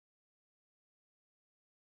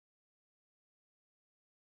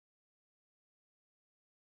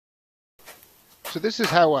So this is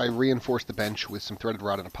how I reinforce the bench with some threaded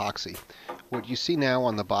rod and epoxy. What you see now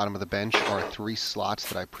on the bottom of the bench are 3 slots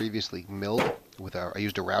that I previously milled with I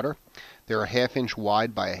used a router. They're a 1/2 inch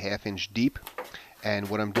wide by a 1/2 inch deep, and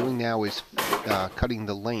what I'm doing now is cutting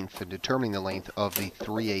the length and determining the length of the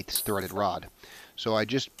 3/8 threaded rod. So I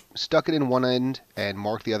just stuck it in one end and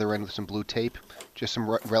marked the other end with some blue tape, just some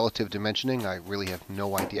relative dimensioning. I really have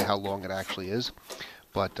no idea how long it actually is,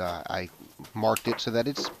 but I marked it so that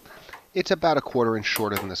it's about a 1/4 inch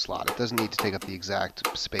shorter than the slot. It doesn't need to take up the exact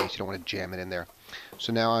space. You don't want to jam it in there.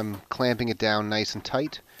 So now I'm clamping it down nice and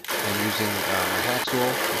tight and using my hacksaw,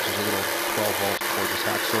 which is a little 12-volt cordless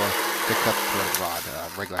hacksaw, to cut the threaded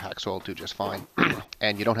rod. Regular hacksaw will do just fine.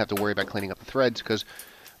 And you don't have to worry about cleaning up the threads, because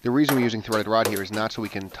the reason we're using threaded rod here is not so we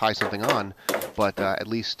can tie something on, but at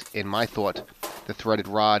least in my thought, the threaded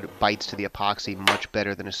rod bites to the epoxy much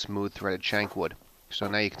better than a smooth threaded shank would. So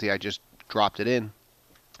now you can see I just dropped it in,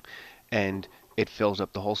 and it fills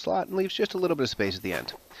up the whole slot and leaves just a little bit of space at the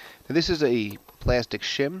end. Now this is a plastic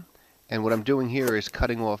shim, and what I'm doing here is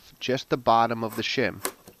cutting off just the bottom of the shim,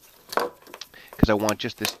 because I want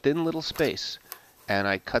just this thin little space, and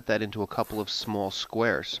I cut that into a couple of small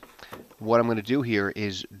squares. What I'm going to do here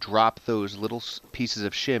is drop those little pieces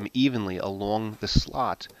of shim evenly along the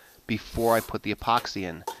slot before I put the epoxy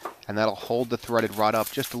in, and that'll hold the threaded rod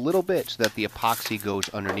up just a little bit so that the epoxy goes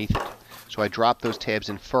underneath it. So I drop those tabs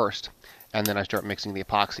in first, and then I start mixing the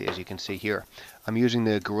epoxy, as you can see here. I'm using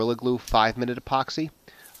the Gorilla Glue 5-minute epoxy.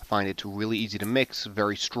 I find it really easy to mix,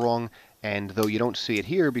 very strong, and though you don't see it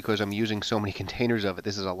here because I'm using so many containers of it,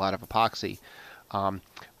 this is a lot of epoxy.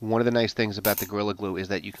 One of the nice things about the Gorilla Glue is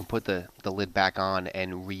that you can put the lid back on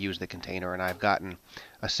and reuse the container, and I've gotten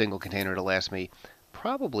a single container to last me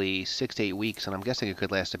probably 6 to 8 weeks, and I'm guessing it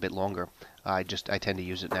could last a bit longer. I tend to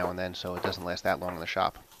use it now and then, so it doesn't last that long in the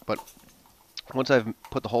shop. But once I've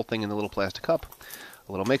put the whole thing in the little plastic cup,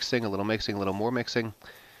 a little mixing, a little mixing, a little more mixing,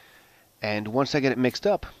 and once I get it mixed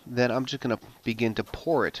up, then I'm just going to begin to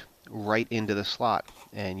pour it right into the slot.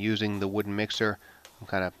 And using the wooden mixer, I'm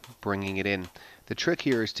kind of bringing it in. The trick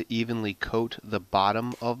here is to evenly coat the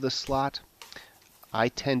bottom of the slot. I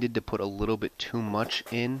tended to put a little bit too much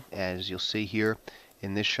in, as you'll see here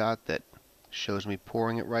in this shot that shows me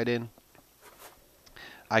pouring it right in.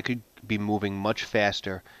 I could be moving much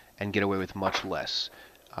faster and get away with much less.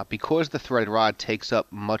 Because the threaded rod takes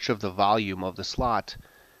up much of the volume of the slot,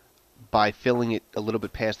 by filling it a little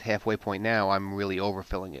bit past the halfway point now, I'm really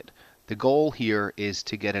overfilling it. The goal here is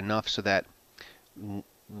to get enough so that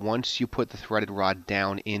once you put the threaded rod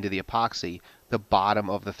down into the epoxy, the bottom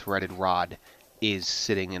of the threaded rod is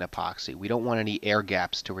sitting in epoxy. We don't want any air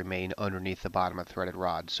gaps to remain underneath the bottom of the threaded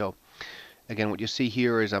rod. So again, what you see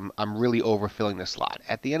here is I'm really overfilling the slot.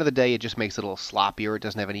 At the end of the day, it just makes it a little sloppier. It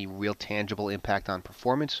doesn't have any real tangible impact on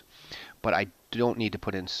performance, but I don't need to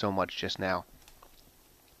put in so much just now.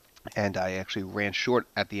 And I actually ran short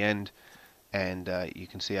at the end, and you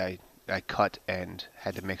can see I cut and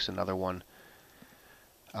had to mix another one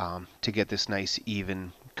to get this nice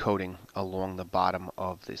even coating along the bottom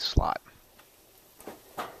of the slot.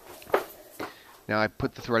 Now I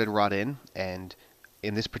put the threaded rod in, and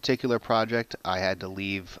in this particular project, I had to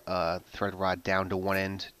leave thread rod down to one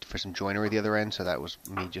end for some joinery at the other end, so that was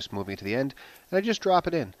me just moving it to the end. And I just drop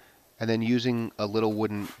it in. And then using a little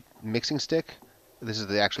wooden mixing stick, this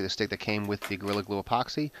is actually the stick that came with the Gorilla Glue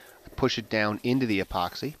epoxy, I push it down into the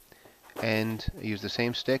epoxy, and I use the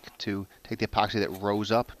same stick to take the epoxy that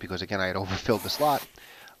rose up, because again I had overfilled the slot,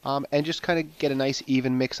 and just kind of get a nice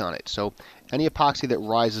even mix on it. So any epoxy that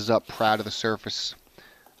rises up proud of the surface,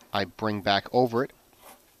 I bring back over it.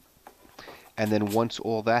 And then once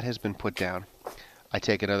all that has been put down, I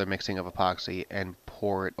take another mixing of epoxy and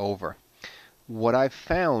pour it over. What I've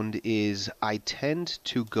found is I tend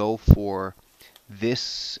to go for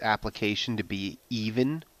this application to be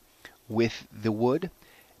even with the wood,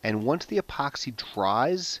 and once the epoxy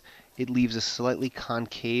dries, it leaves a slightly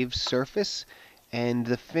concave surface, and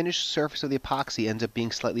the finished surface of the epoxy ends up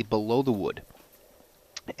being slightly below the wood.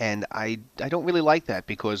 And I don't really like that,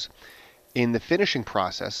 because in the finishing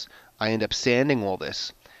process, I end up sanding all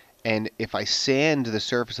this, and if I sand the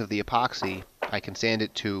surface of the epoxy, I can sand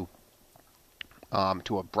it to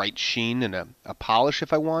a bright sheen and a polish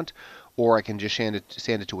if I want, or I can just sand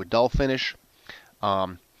it to a dull finish.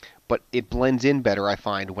 But it blends in better, I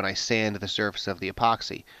find, when I sand the surface of the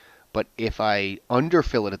epoxy. But if I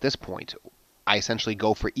underfill it at this point, I essentially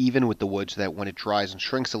go for even with the wood so that when it dries and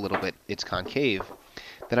shrinks a little bit, it's concave.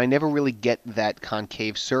 Then I never really get that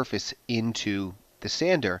concave surface into the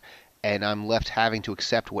sander, and I'm left having to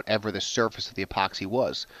accept whatever the surface of the epoxy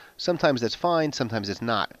was. Sometimes that's fine, sometimes it's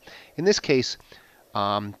not. In this case,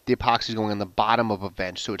 the epoxy is going on the bottom of a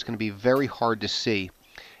bench, so it's going to be very hard to see,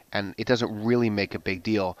 and it doesn't really make a big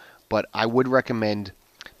deal. But I would recommend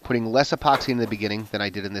putting less epoxy in the beginning than I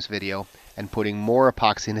did in this video, and putting more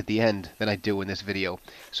epoxy in at the end than I do in this video,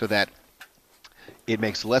 so that it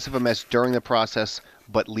makes less of a mess during the process,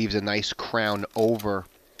 but leaves a nice crown over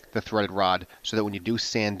the threaded rod, so that when you do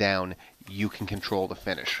sand down, you can control the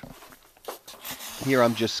finish. Here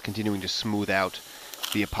I'm just continuing to smooth out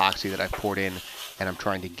the epoxy that I've poured in, and I'm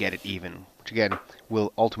trying to get it even, which again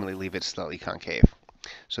will ultimately leave it slightly concave.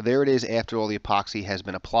 So there it is after all the epoxy has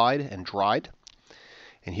been applied and dried.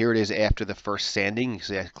 And here it is after the first sanding. You can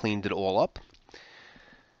see I cleaned it all up.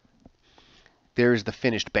 There's the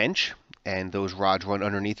finished bench, and those rods run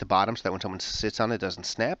underneath the bottom so that when someone sits on it, it doesn't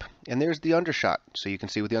snap. And there's the undershot, so you can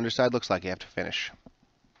see what the underside looks like after finish.